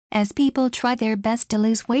As people try their best to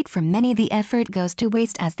lose weight, for many the effort goes to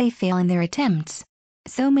waste as they fail in their attempts.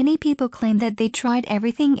 So many people claim that they tried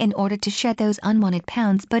everything in order to shed those unwanted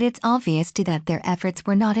pounds, but it's obvious to that their efforts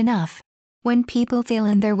were not enough. When people fail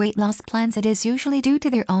in their weight loss plans, it is usually due to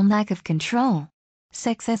their own lack of control.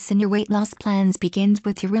 Success in your weight loss plans begins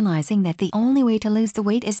with you realizing that the only way to lose the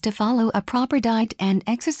weight is to follow a proper diet and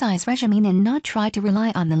exercise regimen and not try to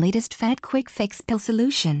rely on the latest fat quick fix pill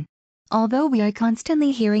solution. Although we are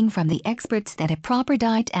constantly hearing from the experts that a proper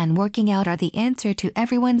diet and working out are the answer to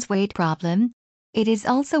everyone's weight problem, it is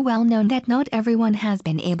also well known that not everyone has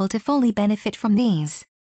been able to fully benefit from these.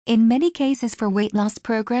 In many cases for weight loss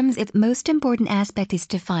programs, its most important aspect is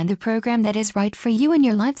to find the program that is right for you and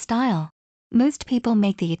your lifestyle. Most people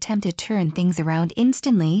make the attempt to turn things around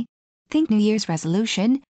instantly, think New Year's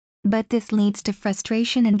resolution, but this leads to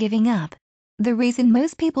frustration and giving up. The reason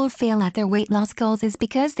most people fail at their weight loss goals is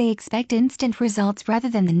because they expect instant results rather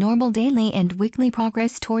than the normal daily and weekly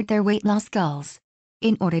progress toward their weight loss goals.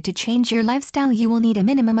 In order to change your lifestyle, you will need a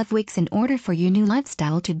minimum of weeks in order for your new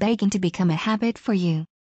lifestyle to begin to become a habit for you.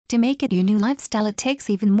 To make it your new lifestyle, it takes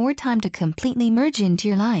even more time to completely merge into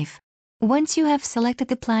your life. Once you have selected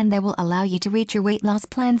the plan that will allow you to reach your weight loss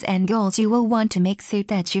plans and goals, you will want to make sure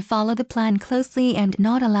that you follow the plan closely and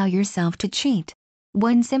not allow yourself to cheat.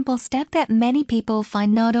 One simple step that many people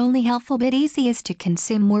find not only helpful but easy is to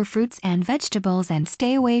consume more fruits and vegetables and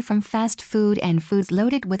stay away from fast food and foods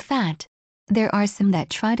loaded with fat. There are some that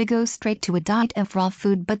try to go straight to a diet of raw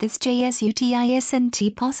food, but this just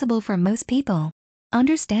isn't possible for most people.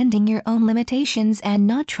 Understanding your own limitations and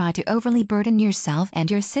not try to overly burden yourself and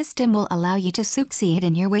your system will allow you to succeed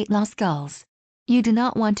in your weight loss goals. You do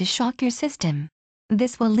not want to shock your system.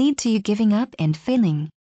 This will lead to you giving up and failing.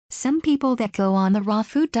 Some people that go on the raw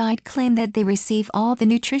food diet claim that they receive all the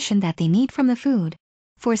nutrition that they need from the food.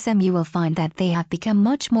 For some, you will find that they have become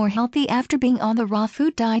much more healthy after being on the raw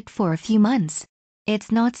food diet for a few months.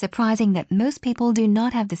 It's not surprising that most people do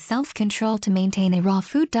not have the self-control to maintain a raw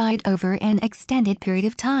food diet over an extended period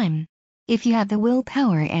of time. If you have the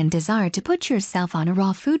willpower and desire to put yourself on a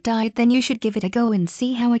raw food diet, then you should give it a go and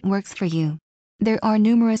see how it works for you. There are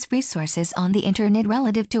numerous resources on the internet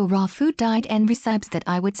relative to a raw food diet and recipes that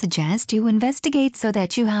I would suggest you investigate so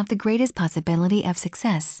that you have the greatest possibility of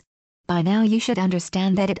success. By now you should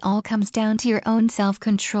understand that it all comes down to your own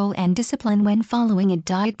self-control and discipline when following a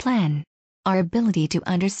diet plan. Our ability to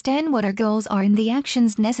understand what our goals are and the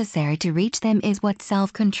actions necessary to reach them is what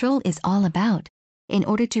self-control is all about. In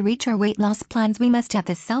order to reach our weight loss plans, we must have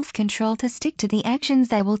the self-control to stick to the actions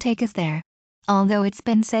that will take us there. Although it's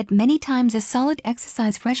been said many times, a solid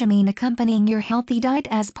exercise regimen accompanying your healthy diet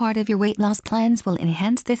as part of your weight loss plans will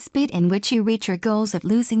enhance the speed in which you reach your goals of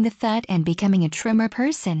losing the fat and becoming a trimmer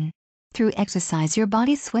person. Through exercise, your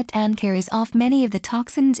body sweats and carries off many of the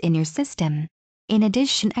toxins in your system. In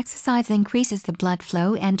addition, exercise increases the blood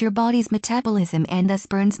flow and your body's metabolism and thus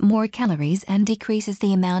burns more calories and decreases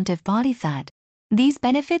the amount of body fat. These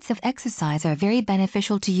benefits of exercise are very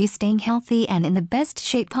beneficial to you staying healthy and in the best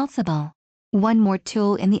shape possible. One more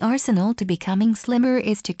tool in the arsenal to becoming slimmer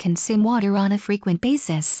is to consume water on a frequent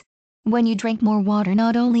basis. When you drink more water,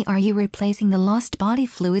 not only are you replacing the lost body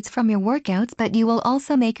fluids from your workouts, but you will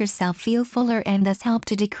also make yourself feel fuller and thus help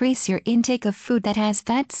to decrease your intake of food that has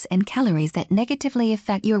fats and calories that negatively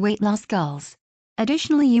affect your weight loss goals.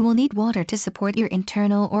 Additionally, you will need water to support your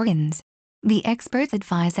internal organs. The experts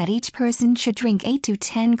advise that each person should drink 8 to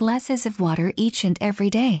 10 glasses of water each and every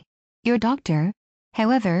day. Your doctor,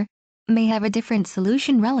 however, may have a different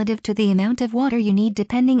solution relative to the amount of water you need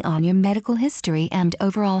depending on your medical history and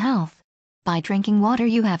overall health. By drinking water,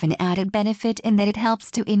 you have an added benefit in that it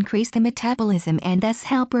helps to increase the metabolism and thus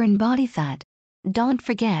help burn body fat. Don't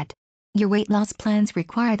forget, your weight loss plans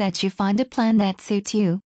require that you find a plan that suits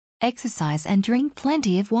you. Exercise and drink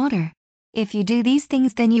plenty of water. If you do these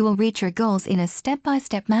things, then you will reach your goals in a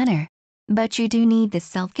step-by-step manner. But you do need the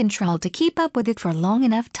self-control to keep up with it for long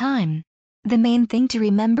enough time. The main thing to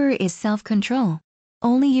remember is self-control.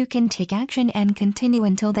 Only you can take action and continue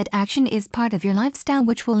until that action is part of your lifestyle,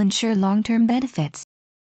 which will ensure long-term benefits.